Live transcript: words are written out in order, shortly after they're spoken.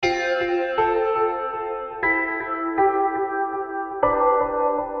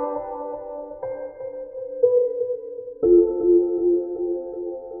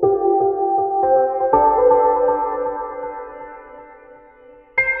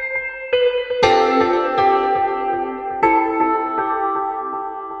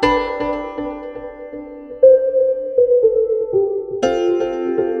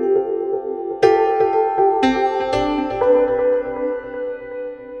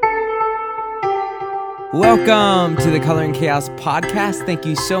Welcome to the Color and Chaos podcast. Thank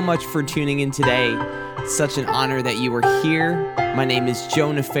you so much for tuning in today. It's such an honor that you are here. My name is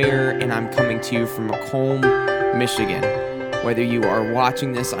Jonah Fair, and I'm coming to you from Macomb, Michigan. Whether you are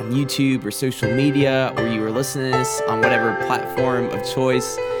watching this on YouTube or social media, or you are listening to this on whatever platform of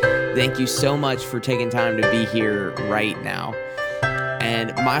choice, thank you so much for taking time to be here right now.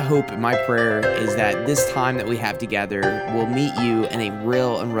 And my hope and my prayer is that this time that we have together will meet you in a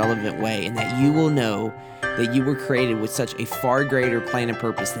real and relevant way, and that you will know that you were created with such a far greater plan and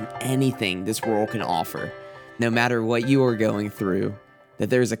purpose than anything this world can offer. No matter what you are going through, that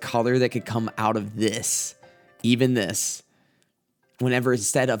there's a color that could come out of this, even this, whenever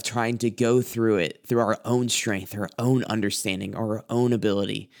instead of trying to go through it through our own strength, our own understanding, or our own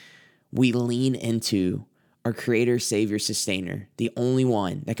ability, we lean into our creator, savior, sustainer, the only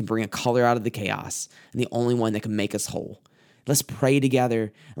one that can bring a color out of the chaos and the only one that can make us whole. Let's pray together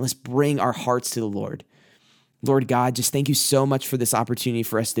and let's bring our hearts to the Lord. Lord God, just thank you so much for this opportunity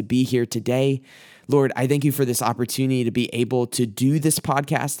for us to be here today. Lord, I thank you for this opportunity to be able to do this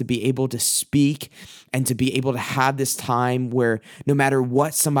podcast, to be able to speak, and to be able to have this time where no matter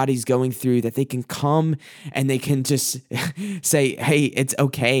what somebody's going through, that they can come and they can just say, hey, it's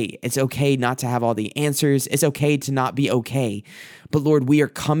okay. It's okay not to have all the answers. It's okay to not be okay. But Lord, we are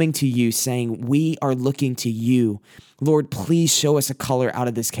coming to you saying we are looking to you. Lord, please show us a color out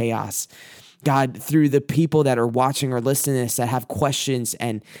of this chaos. God, through the people that are watching or listening to this that have questions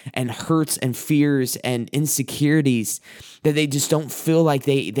and hurts and fears and insecurities, that they just don't feel like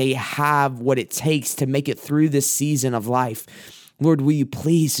they have what it takes to make it through this season of life. Lord, will you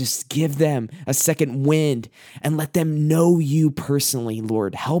please just give them a second wind and let them know you personally,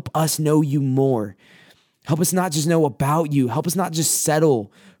 Lord. Help us know you more. Help us not just know about you. Help us not just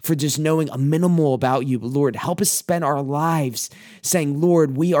settle for just knowing a minimal about you. But Lord, help us spend our lives saying,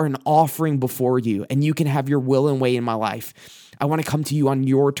 Lord, we are an offering before you and you can have your will and way in my life. I want to come to you on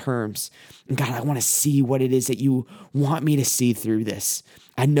your terms. And God, I want to see what it is that you want me to see through this.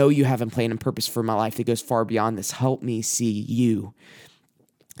 I know you have a plan and purpose for my life that goes far beyond this. Help me see you.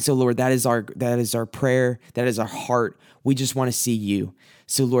 So Lord, that is our prayer. That is our heart. We just want to see you.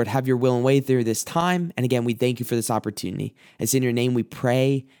 So Lord, have your will and way through this time. And again, we thank you for this opportunity. It's in your name we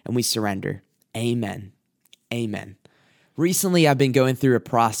pray and we surrender. Amen. Amen. Recently, I've been going through a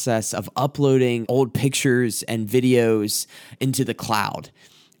process of uploading old pictures and videos into the cloud.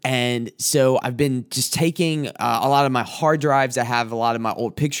 And so I've been just taking a lot of my hard drives that have a lot of my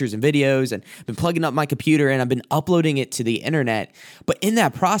old pictures and videos and been plugging up my computer and I've been uploading it to the internet. But in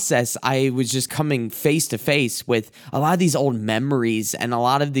that process, I was just coming face to face with a lot of these old memories and a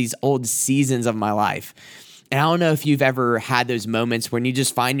lot of these old seasons of my life. And I don't know if you've ever had those moments when you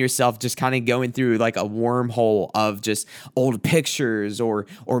just find yourself just kind of going through like a wormhole of just old pictures or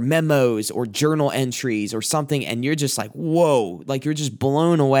memos or journal entries or something. And you're just like, whoa, like you're just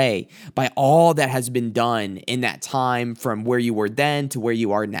blown away by all that has been done in that time from where you were then to where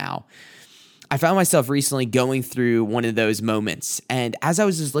you are now. I found myself recently going through one of those moments. And as I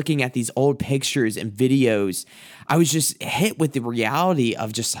was just looking at these old pictures and videos, I was just hit with the reality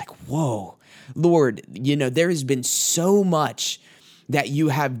of just like, whoa, Lord, there has been so much that you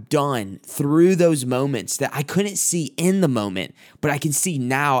have done through those moments that I couldn't see in the moment, but I can see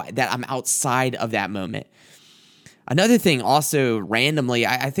now that I'm outside of that moment. Another thing also randomly,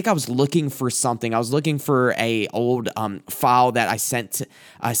 I think I was looking for something. I was looking for a old file that I sent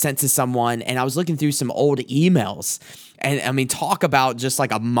to someone, and I was looking through some old emails. And I mean, talk about just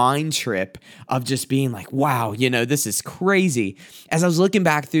like a mind trip of just being like, wow, this is crazy. As I was looking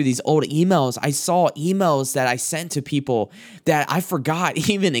back through these old emails, I saw emails that I sent to people that I forgot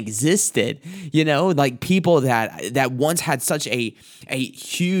even existed, like people that once had such a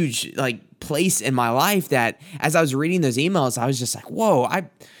huge like place in my life that as I was reading those emails, I was just like, whoa, I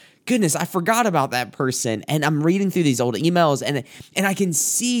forgot about that person. And I'm reading through these old emails and I can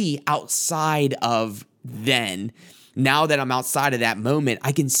see outside of then. Now that I'm outside of that moment,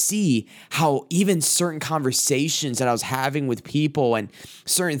 I can see how even certain conversations that I was having with people and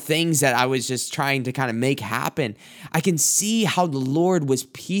certain things that I was just trying to kind of make happen, I can see how the Lord was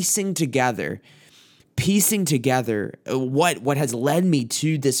piecing together what has led me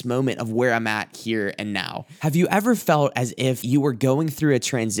to this moment of where I'm at here and now. Have you ever felt as if you were going through a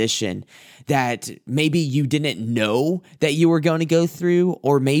transition that maybe you didn't know that you were going to go through,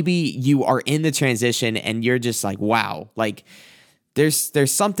 or maybe you are in the transition and you're just like, wow, like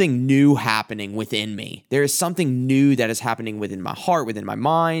there's something new happening within me. There is something new that is happening within my heart, within my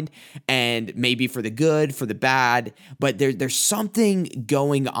mind, and maybe for the good, for the bad, but there's something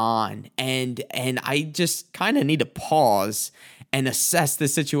going on, and I just kind of need to pause and assess the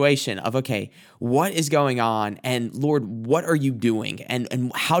situation of, okay, what is going on? And Lord, what are you doing?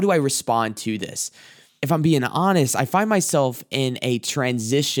 And how do I respond to this? If I'm being honest, I find myself in a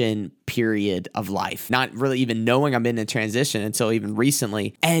transition period of life, not really even knowing I'm in a transition until even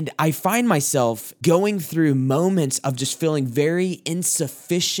recently. And I find myself going through moments of just feeling very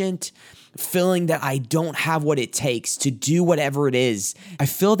insufficient, feeling that I don't have what it takes to do whatever it is. I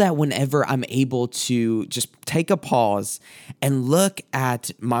feel that whenever I'm able to just take a pause and look at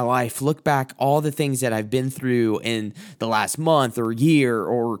my life, look back all the things that I've been through in the last month or year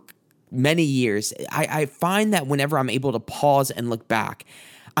or many years, I find that whenever I'm able to pause and look back,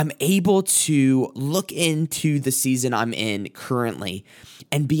 I'm able to look into the season I'm in currently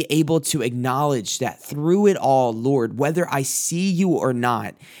and be able to acknowledge that through it all, Lord, whether I see you or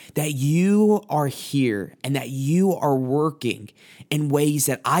not, that you are here and that you are working in ways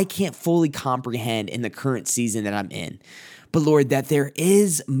that I can't fully comprehend in the current season that I'm in. But Lord, that there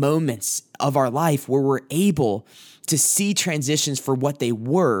is moments of our life where we're able to see transitions for what they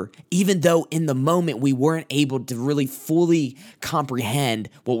were, even though in the moment we weren't able to really fully comprehend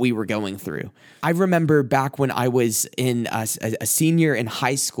what we were going through. I remember back when I was in a senior in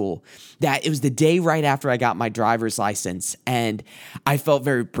high school, that it was the day right after I got my driver's license, and I felt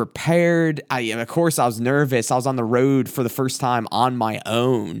very prepared. Of course, I was nervous. I was on the road for the first time on my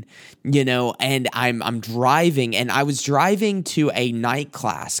own, and I'm driving, and I was driving to a night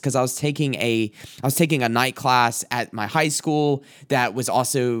class because I was taking a night class at my high school that was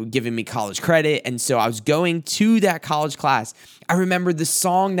also giving me college credit, and so I was going to that college class. I remember the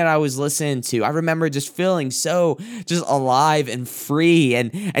song that I was listening to. I remember just feeling so just alive and free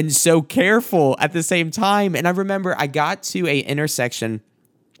and so careful at the same time. And I remember I got to a intersection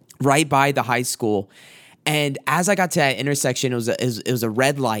right by the high school. And as I got to that intersection, it was a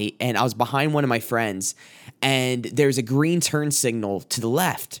red light, and I was behind one of my friends, and there's a green turn signal to the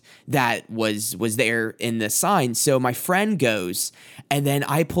left that was there in the sign. So my friend goes, and then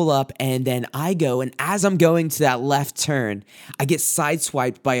I pull up, and then I go, and as I'm going to that left turn, I get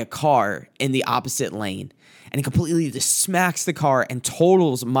sideswiped by a car in the opposite lane. And it completely just smacks the car and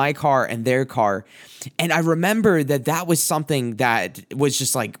totals my car and their car. And I remember that was something that was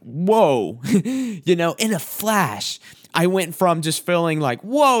just like, whoa, in a flash. I went from just feeling like,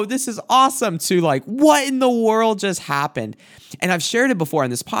 whoa, this is awesome, to like, what in the world just happened? And I've shared it before on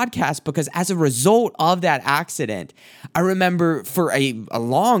this podcast because as a result of that accident, I remember for a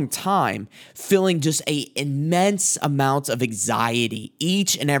long time feeling just an immense amount of anxiety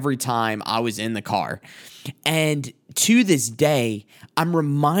each and every time I was in the car. And to this day, I'm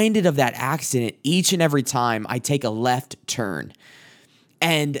reminded of that accident each and every time I take a left turn.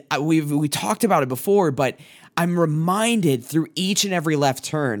 And we talked about it before, but I'm reminded through each and every left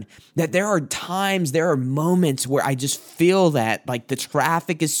turn that there are moments where I just feel that like the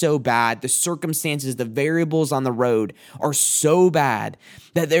traffic is so bad, the circumstances, the variables on the road are so bad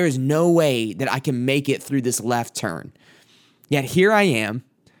that there is no way that I can make it through this left turn. Yet here I am.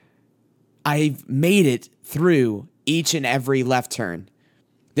 I've made it through each and every left turn.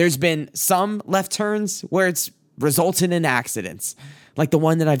 There's been some left turns where it's resulted in accidents, like the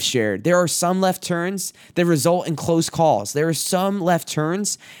one that I've shared. There are some left turns that result in close calls. There are some left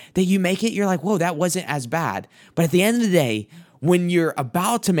turns that you make it, you're like, whoa, that wasn't as bad. But at the end of the day, when you're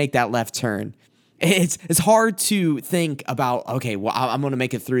about to make that left turn, it's hard to think about, okay, well, I'm going to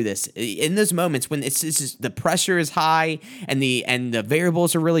make it through this. In those moments when it's just, the pressure is high and the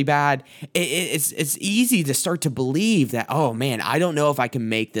variables are really bad, it's easy to start to believe that, oh man, I don't know if I can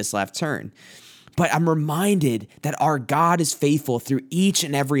make this left turn. But I'm reminded that our God is faithful through each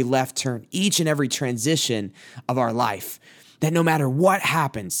and every left turn, each and every transition of our life. That no matter what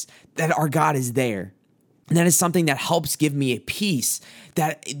happens, that our God is there. And that is something that helps give me a peace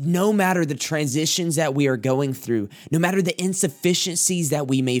that no matter the transitions that we are going through, no matter the insufficiencies that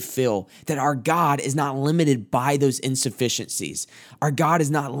we may feel, that our God is not limited by those insufficiencies. Our God is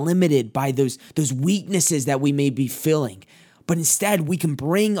not limited by those weaknesses that we may be feeling. But instead, we can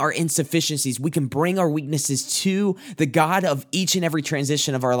bring our insufficiencies, we can bring our weaknesses to the God of each and every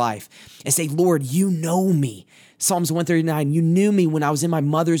transition of our life and say, Lord, you know me. Psalms 139, you knew me when I was in my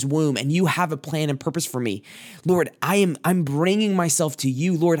mother's womb, and you have a plan and purpose for me. Lord, I'm bringing myself to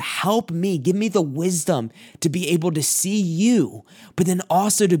you. Lord, help me. Give me the wisdom to be able to see you, but then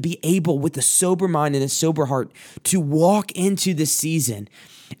also to be able, with a sober mind and a sober heart, to walk into this season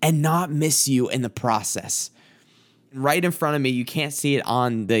and not miss you in the process. Right in front of me, you can't see it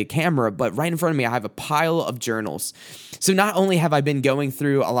on the camera, but right in front of me, I have a pile of journals. So not only have I been going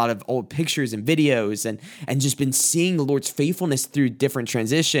through a lot of old pictures and videos and just been seeing the Lord's faithfulness through different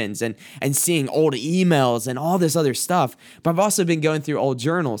transitions and seeing old emails and all this other stuff, but I've also been going through old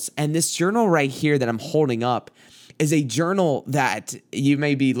journals. And this journal right here that I'm holding up is a journal that you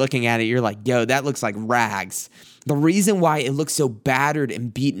may be looking at it, you're like, yo, that looks like rags. The reason why it looks so battered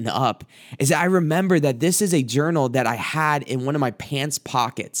and beaten up is that I remember that this is a journal that I had in one of my pants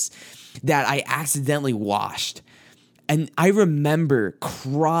pockets that I accidentally washed. And I remember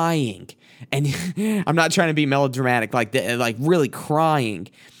crying, and I'm not trying to be melodramatic, like really crying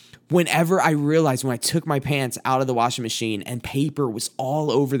whenever I realized when I took my pants out of the washing machine and paper was all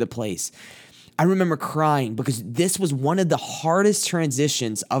over the place. I remember crying because this was one of the hardest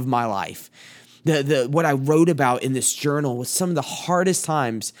transitions of my life. What I wrote about in this journal was some of the hardest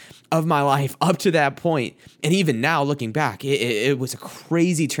times of my life up to that point. And even now, looking back, it was a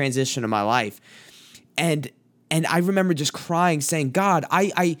crazy transition of my life. And I remember just crying, saying, God,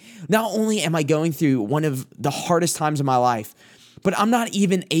 I not only am I going through one of the hardest times of my life, but I'm not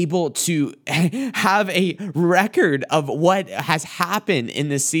even able to have a record of what has happened in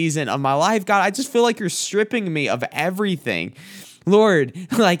this season of my life. God, I just feel like you're stripping me of everything. Lord,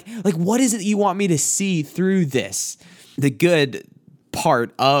 like what is it you want me to see through this? The good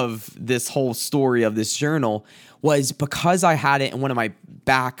part of this whole story of this journal was because I had it in one of my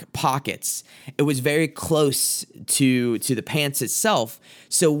back pockets, it was very close to the pants itself.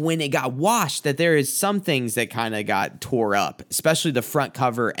 So when it got washed, that there is some things that kind of got tore up, especially the front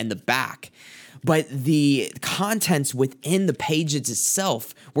cover and the back. But the contents within the pages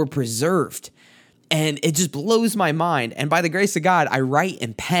itself were preserved. And it just blows my mind. And by the grace of God, I write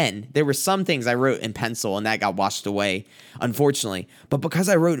in pen. There were some things I wrote in pencil and that got washed away, unfortunately. But because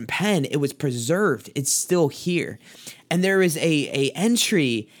I wrote in pen, it was preserved. It's still here. And there is a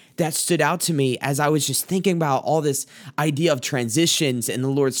entry that stood out to me as I was just thinking about all this idea of transitions and the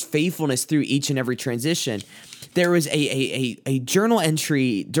Lord's faithfulness through each and every transition. There was a journal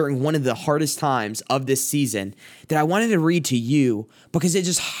entry during one of the hardest times of this season that I wanted to read to you because it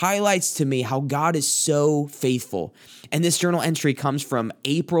just highlights to me how God is so faithful. And this journal entry comes from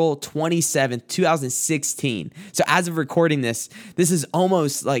April 27th, 2016. So as of recording this is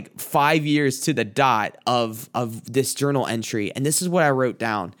almost like 5 years to the dot of this journal entry. And this is what I wrote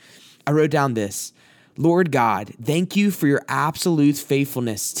down. I wrote down this. Lord God, thank you for your absolute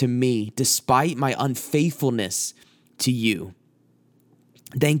faithfulness to me despite my unfaithfulness to you.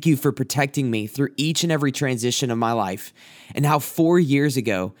 Thank you for protecting me through each and every transition of my life and how 4 years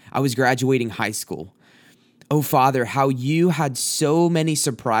ago I was graduating high school. Oh, Father, how you had so many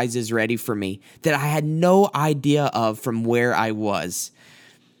surprises ready for me that I had no idea of from where I was.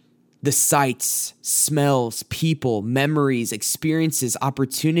 The sights, smells, people, memories, experiences,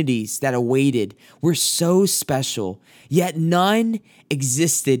 opportunities that awaited were so special, yet none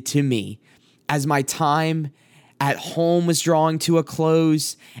existed to me as my time at home was drawing to a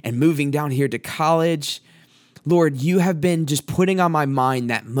close and moving down here to college. Lord, you have been just putting on my mind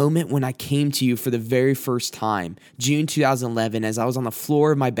that moment when I came to you for the very first time, June 2011, as I was on the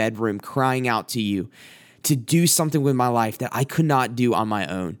floor of my bedroom crying out to you to do something with my life that I could not do on my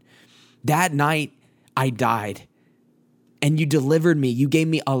own. That night, I died, and you delivered me. You gave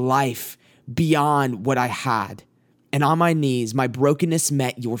me a life beyond what I had. And on my knees, my brokenness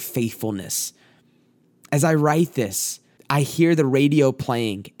met your faithfulness. As I write this, I hear the radio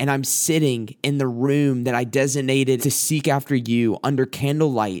playing, and I'm sitting in the room that I designated to seek after you under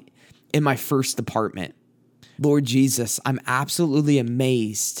candlelight in my first apartment. Lord Jesus, I'm absolutely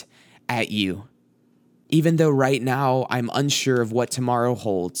amazed at you. Even though right now I'm unsure of what tomorrow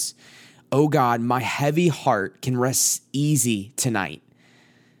holds, oh God, my heavy heart can rest easy tonight.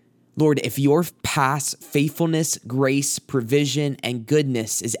 Lord, if your past faithfulness, grace, provision, and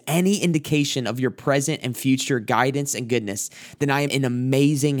goodness is any indication of your present and future guidance and goodness, then I am in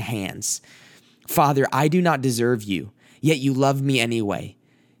amazing hands. Father, I do not deserve you, yet you love me anyway.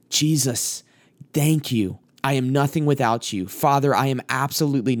 Jesus, thank you. I am nothing without you. Father, I am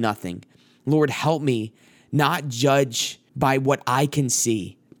absolutely nothing. Lord, help me not judge by what I can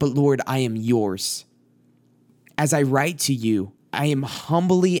see, but Lord, I am yours. As I write to you, I am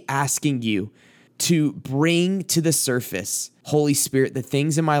humbly asking you to bring to the surface, Holy Spirit, the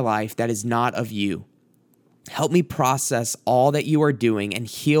things in my life that is not of you. Help me process all that you are doing and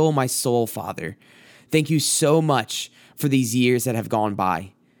heal my soul, Father. Thank you so much for these years that have gone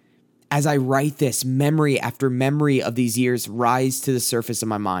by. As I write this, memory after memory of these years rise to the surface of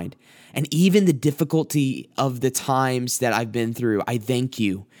my mind. And even the difficulty of the times that I've been through, I thank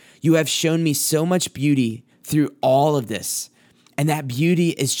you. You have shown me so much beauty through all of this. And that beauty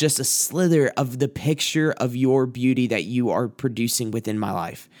is just a slither of the picture of your beauty that you are producing within my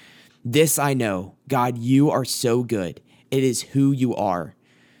life. This I know, God, you are so good. It is who you are.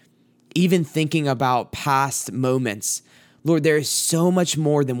 Even thinking about past moments, Lord, there is so much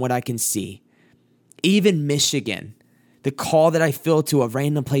more than what I can see. Even Michigan, the call that I feel to a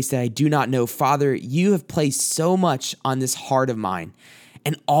random place that I do not know. Father, you have placed so much on this heart of mine.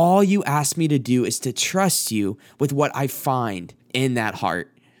 And all you ask me to do is to trust you with what I find in that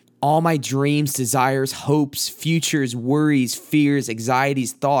heart. All my dreams, desires, hopes, futures, worries, fears,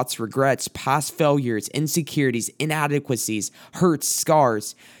 anxieties, thoughts, regrets, past failures, insecurities, inadequacies, hurts,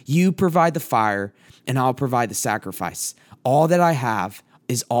 scars. You provide the fire and I'll provide the sacrifice. All that I have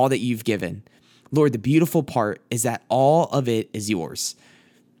is all that you've given. Lord, the beautiful part is that all of it is yours.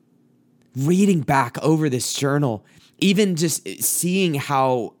 Reading back over this journal, even just seeing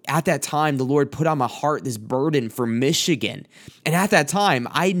how at that time the Lord put on my heart this burden for Michigan. And at that time,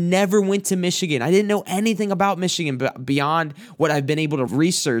 I never went to Michigan. I didn't know anything about Michigan beyond what I've been able to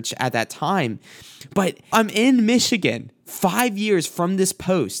research at that time. But I'm in Michigan 5 years from this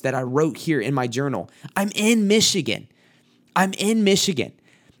post that I wrote here in my journal. I'm in Michigan. And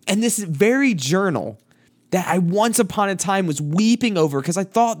this very journal that I once upon a time was weeping over because I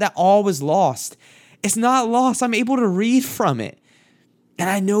thought that all was lost. It's not lost. I'm able to read from it. And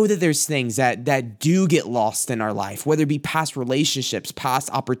I know that there's things that do get lost in our life, whether it be past relationships, past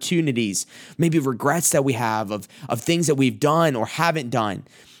opportunities, maybe regrets that we have of things that we've done or haven't done.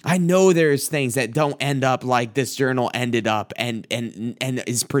 I know there's things that don't end up like this journal ended up and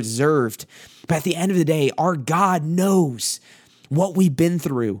is preserved. But at the end of the day, our God knows what we've been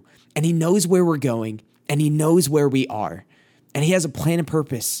through, and he knows where we're going, and he knows where we are. And he has a plan and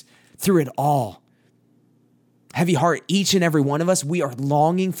purpose through it all. Heavy heart, each and every one of us, we are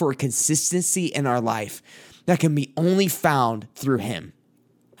longing for a consistency in our life that can be only found through him.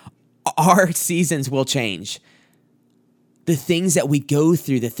 Our seasons will change. The things that we go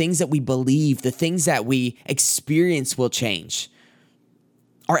through, the things that we believe, the things that we experience will change.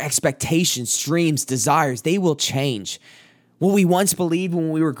 Our expectations, dreams, desires, they will change. What we once believed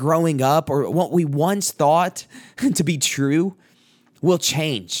when we were growing up or what we once thought to be true will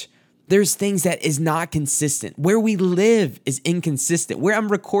change. There's things that is not consistent. Where we live is inconsistent. Where I'm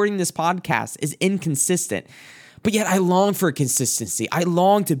recording this podcast is inconsistent. But yet I long for consistency. I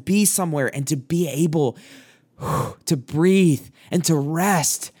long to be somewhere and to be able to breathe and to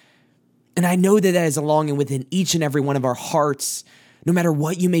rest. And I know that is a longing within each and every one of our hearts, no matter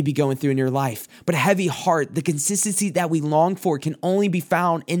what you may be going through in your life. But a heavy heart, the consistency that we long for can only be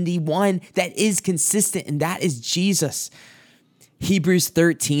found in the one that is consistent, and that is Jesus. Hebrews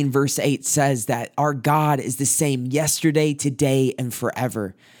 13 verse 8 says that our God is the same yesterday, today, and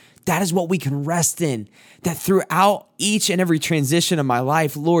forever. That is what we can rest in, that throughout each and every transition of my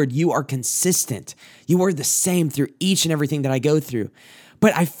life, Lord, you are consistent. You are the same through each and everything that I go through.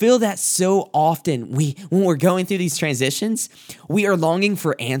 But I feel that so often when we're going through these transitions, we are longing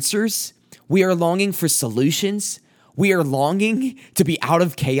for answers. We are longing for solutions. We are longing to be out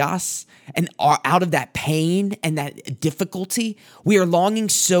of chaos and out of that pain and that difficulty. We are longing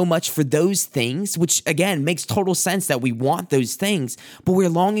so much for those things, which again makes total sense that we want those things, but we're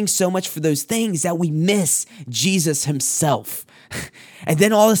longing so much for those things that we miss Jesus himself. And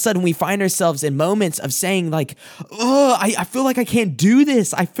then all of a sudden we find ourselves in moments of saying like, oh, I feel like I can't do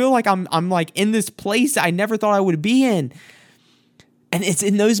this. I feel like I'm like in this place I never thought I would be in. And it's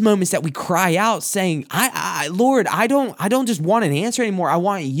in those moments that we cry out saying, Lord, I don't just want an answer anymore. I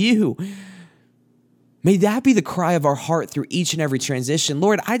want you. May that be the cry of our heart through each and every transition.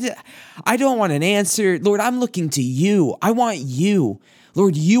 Lord, I don't want an answer. Lord, I'm looking to you. I want you.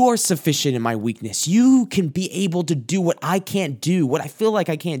 Lord, you are sufficient in my weakness. You can be able to do what I can't do, what I feel like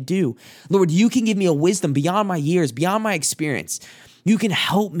I can't do. Lord, you can give me a wisdom beyond my years, beyond my experience. You can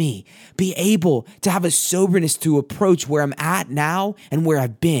help me be able to have a soberness to approach where I'm at now and where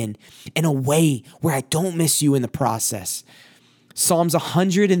I've been in a way where I don't miss you in the process. Psalms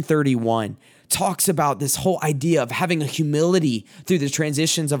 131 talks about this whole idea of having a humility through the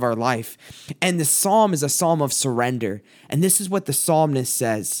transitions of our life. And the psalm is a psalm of surrender. And this is what the psalmist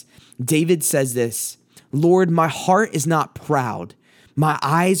says. David says this, Lord, my heart is not proud. My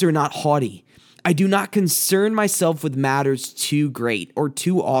eyes are not haughty. I do not concern myself with matters too great or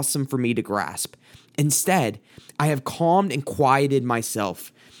too awesome for me to grasp. Instead, I have calmed and quieted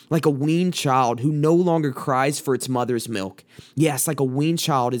myself like a weaned child who no longer cries for its mother's milk. Yes, like a weaned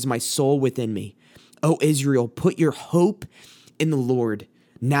child is my soul within me. O Israel, put your hope in the Lord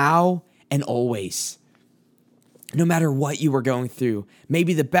now and always. No matter what you are going through,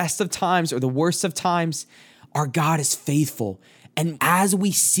 maybe the best of times or the worst of times, Our God is faithful. And as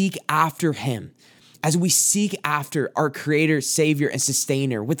we seek after him, as we seek after our creator, savior, and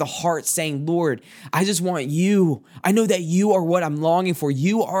sustainer with a heart saying, Lord, I just want you. I know that you are what I'm longing for.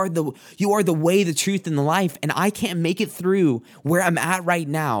 You are the way, the truth, and the life. And I can't make it through where I'm at right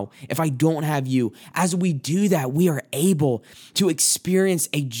now if I don't have you. As we do that, we are able to experience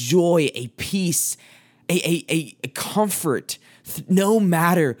a joy, a peace, a comfort, no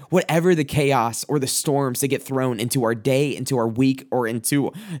matter whatever the chaos or the storms that get thrown into our day, into our week, or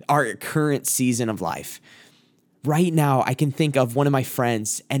into our current season of life. Right now, I can think of one of my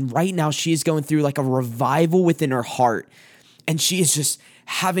friends, and right now she is going through like a revival within her heart. And she is just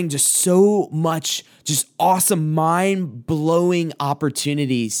having just so much just awesome, mind-blowing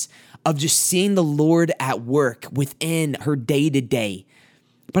opportunities of just seeing the Lord at work within her day-to-day.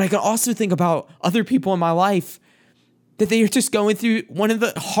 But I can also think about other people in my life that they are just going through one of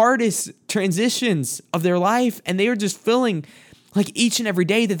the hardest transitions of their life, and they are just feeling like each and every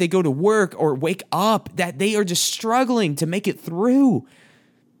day that they go to work or wake up, that they are just struggling to make it through.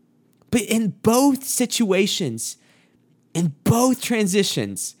 But in both situations, in both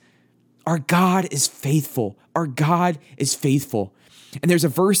transitions, our God is faithful. Our God is faithful. And there's a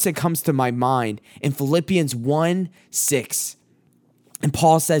verse that comes to my mind in Philippians 1:6. And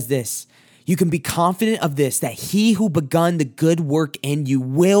Paul says this, you can be confident of this, that he who begun the good work in you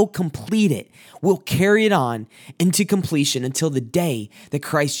will complete it, will carry it on into completion until the day that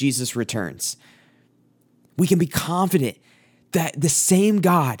Christ Jesus returns. We can be confident that the same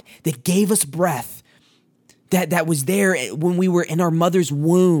God that gave us breath, that was there when we were in our mother's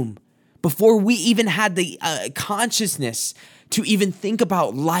womb, before we even had the consciousness to even think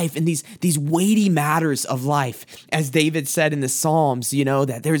about life and these weighty matters of life. As David said in the Psalms,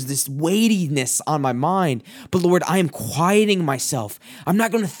 that there's this weightiness on my mind. But Lord, I am quieting myself. I'm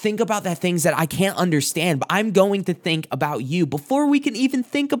not going to think about the things that I can't understand, but I'm going to think about you before we can even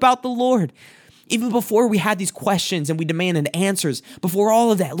think about the Lord. Even before we had these questions and we demanded answers, before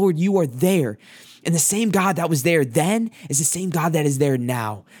all of that, Lord, you are there. And the same God that was there then is the same God that is there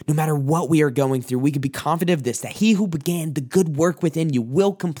now. No matter what we are going through, we can be confident of this, that he who began the good work within you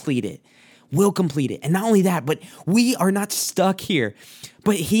will complete it. Will complete it. And not only that, but we are not stuck here.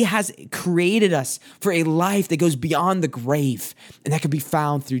 But he has created us for a life that goes beyond the grave, and that can be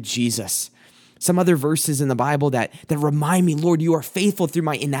found through Jesus. Some other verses in the Bible that remind me, Lord, you are faithful through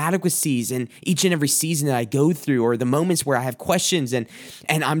my inadequacies and each and every season that I go through, or the moments where I have questions and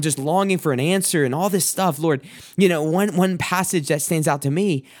I'm just longing for an answer and all this stuff. Lord, one passage that stands out to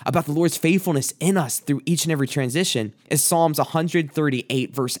me about the Lord's faithfulness in us through each and every transition is Psalms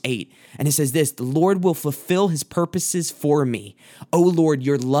 138, verse 8. And it says this, the Lord will fulfill his purposes for me. O Lord,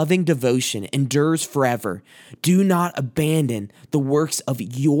 your loving devotion endures forever. Do not abandon the works of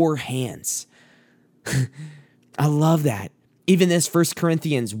your hands. I love that. Even this 1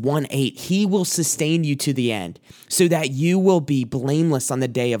 Corinthians 1:8, he will sustain you to the end so that you will be blameless on the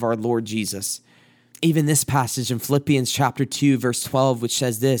day of our Lord Jesus. Even this passage in Philippians chapter 2, verse 12, which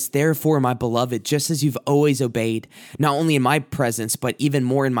says this, therefore, my beloved, just as you've always obeyed, not only in my presence, but even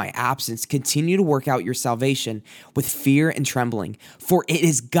more in my absence, continue to work out your salvation with fear and trembling. For it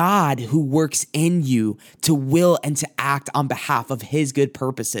is God who works in you to will and to act on behalf of his good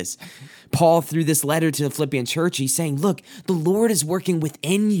purposes. Paul, through this letter to the Philippian church, he's saying, look, the Lord is working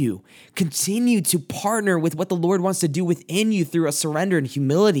within you. Continue to partner with what the Lord wants to do within you through a surrender and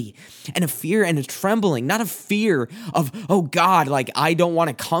humility and a fear and a trembling, not a fear of, oh God, like I don't want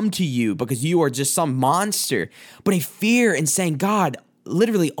to come to you because you are just some monster, but a fear in saying, God,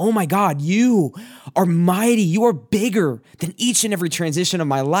 literally, oh my God, you are mighty. You are bigger than each and every transition of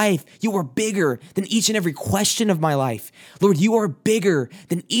my life. You are bigger than each and every question of my life. Lord, you are bigger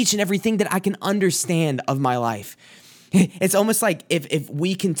than each and everything that I can understand of my life. It's almost like if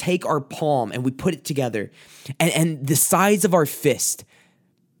we can take our palm and we put it together and the size of our fist,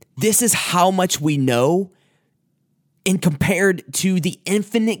 this is how much we know in compared to the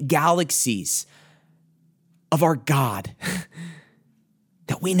infinite galaxies of our God.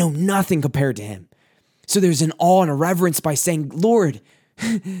 That we know nothing compared to him. So there's an awe and a reverence by saying, Lord,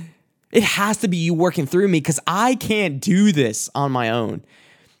 it has to be you working through me because I can't do this on my own.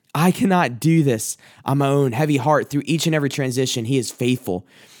 I cannot do this on my own. Heavy heart through each and every transition. He is faithful.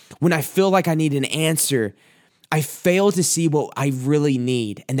 When I feel like I need an answer, I fail to see what I really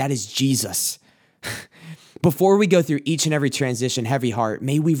need, and that is Jesus. Before we go through each and every transition, heavy heart,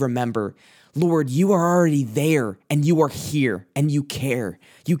 may we remember, Lord, you are already there and you are here and you care.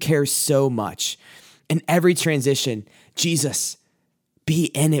 You care so much. In every transition, Jesus, be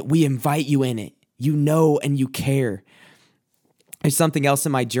in it. We invite you in it. You know and you care. There's something else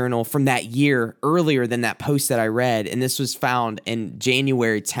in my journal from that year earlier than that post that I read, and this was found in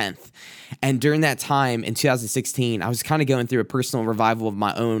January 10th. And during that time in 2016, I was kind of going through a personal revival of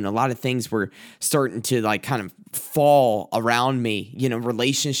my own. A lot of things were starting to like kind of fall around me,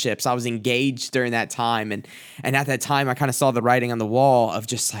 relationships. I was engaged during that time. And at that time, I kind of saw the writing on the wall of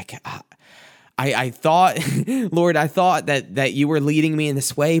just like, I thought, Lord, I thought that you were leading me in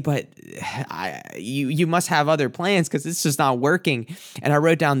this way, but you must have other plans because it's just not working. And I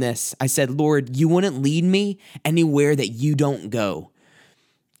wrote down this. I said, Lord, you wouldn't lead me anywhere that you don't go.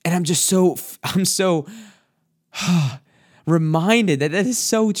 And I'm so reminded that is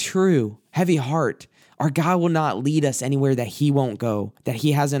so true. Heavy heart. Our God will not lead us anywhere that he won't go, that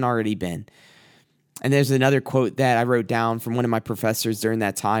he hasn't already been. And there's another quote that I wrote down from one of my professors during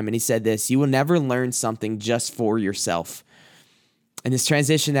that time. And he said this: you will never learn something just for yourself. And this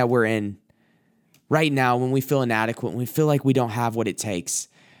transition that we're in right now, when we feel inadequate, when we feel like we don't have what it takes,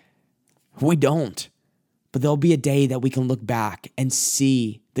 we don't. But there'll be a day that we can look back and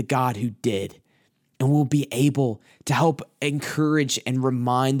see the God who did. And we'll be able to help encourage and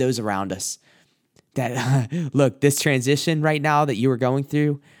remind those around us that, look, this transition right now that you are going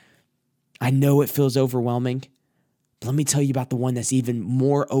through, I know it feels overwhelming. But let me tell you about the one that's even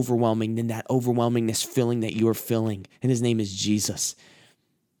more overwhelming than that overwhelmingness feeling that you are feeling. And his name is Jesus.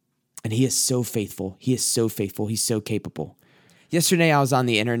 And he is so faithful. He is so faithful. He's so capable. Yesterday, I was on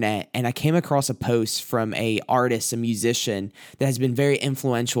the internet and I came across a post from a artist, a musician that has been very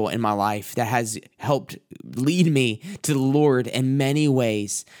influential in my life, that has helped lead me to the Lord in many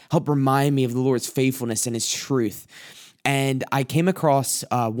ways, help remind me of the Lord's faithfulness and his truth. And I came across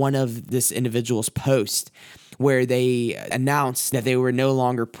one of this individual's posts where they announced that they were no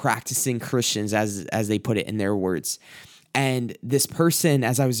longer practicing Christians, as they put it in their words. And this person,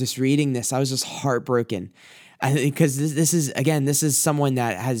 as I was just reading this, I was just heartbroken. Because this is someone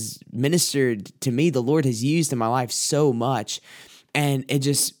that has ministered to me, the Lord has used in my life so much. And it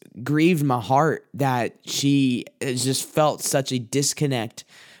just grieved my heart that she just felt such a disconnect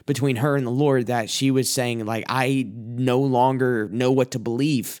between her and the Lord, that she was saying, like, I no longer know what to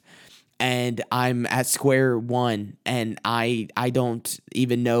believe. And I'm at square one, and I don't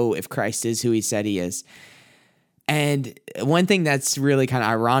even know if Christ is who he said he is. And one thing that's really kind of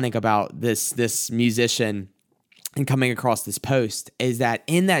ironic about this musician and coming across this post is that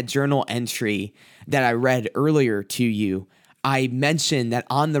in that journal entry that I read earlier to you, I mentioned that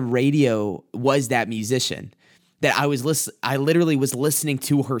on the radio was that musician, that I literally was listening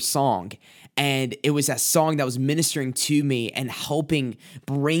to her song, and it was that song that was ministering to me and helping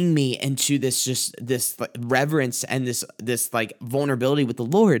bring me into this like reverence and this like vulnerability with the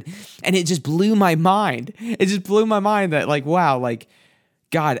Lord. And it just blew my mind. It just blew my mind that, like, wow, like,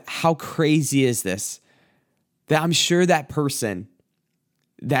 God, how crazy is this? That I'm sure that person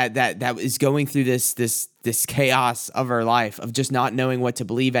that is going through this chaos of our life of just not knowing what to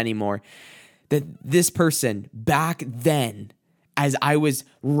believe anymore, that this person back then, as I was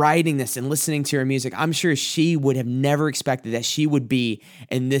writing this and listening to her music, I'm sure she would have never expected that she would be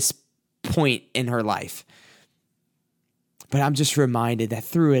in this point in her life. But I'm just reminded that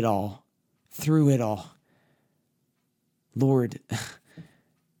through it all, Lord,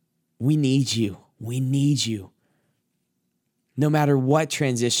 we need you. We need you. No matter what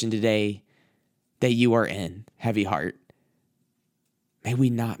transition today that you are in, heavy heart, may we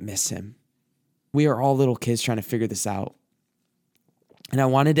not miss him. We are all little kids trying to figure this out. And I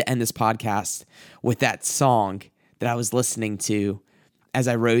wanted to end this podcast with that song that I was listening to as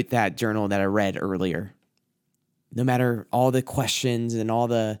I wrote that journal that I read earlier. No matter all the questions and all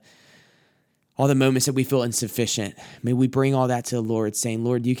the moments that we feel insufficient, may we bring all that to the Lord, saying,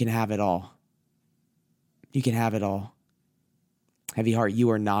 Lord, you can have it all. You can have it all. Heavy heart, you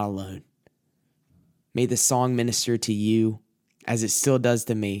are not alone. May the song minister to you as it still does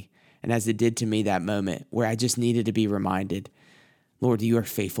to me, and as it did to me that moment where I just needed to be reminded, Lord, you are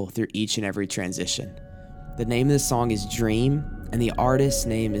faithful through each and every transition. The name of the song is Dream, and the artist's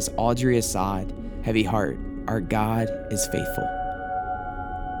name is Audrey Assad. Heavy heart, our God is faithful.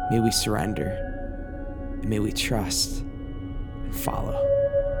 May we surrender, and may we trust and follow.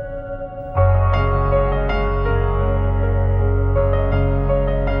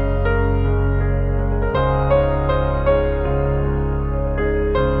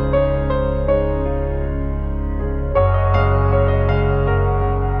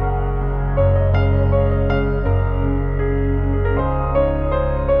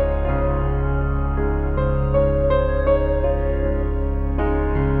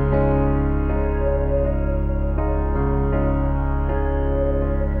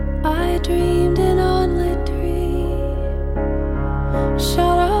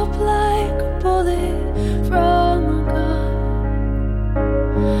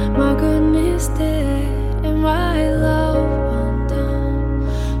 wasted in my love.